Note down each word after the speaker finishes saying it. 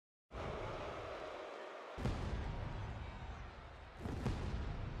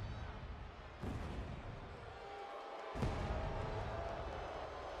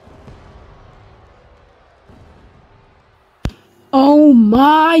Oh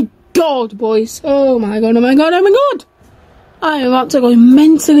my god, boys. Oh my god, oh my god, oh my god. I am about to go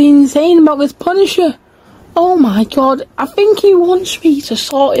mentally insane about this Punisher. Oh my god. I think he wants me to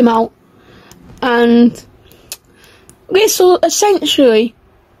sort him out. And this will essentially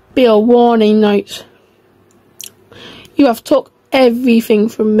be a warning note. You have took everything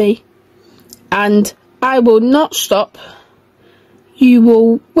from me. And I will not stop.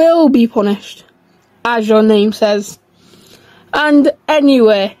 You will be punished. As your name says. And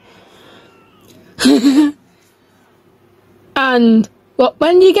anyway. And well,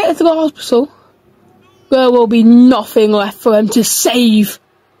 when you get to the hospital, there will be nothing left for them to save.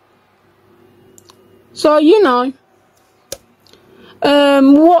 So, you know,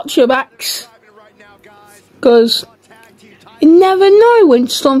 watch your backs. Because you never know when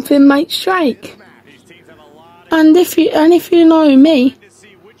something might strike. And if you know me,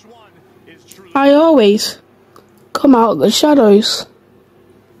 I always come out of the shadows.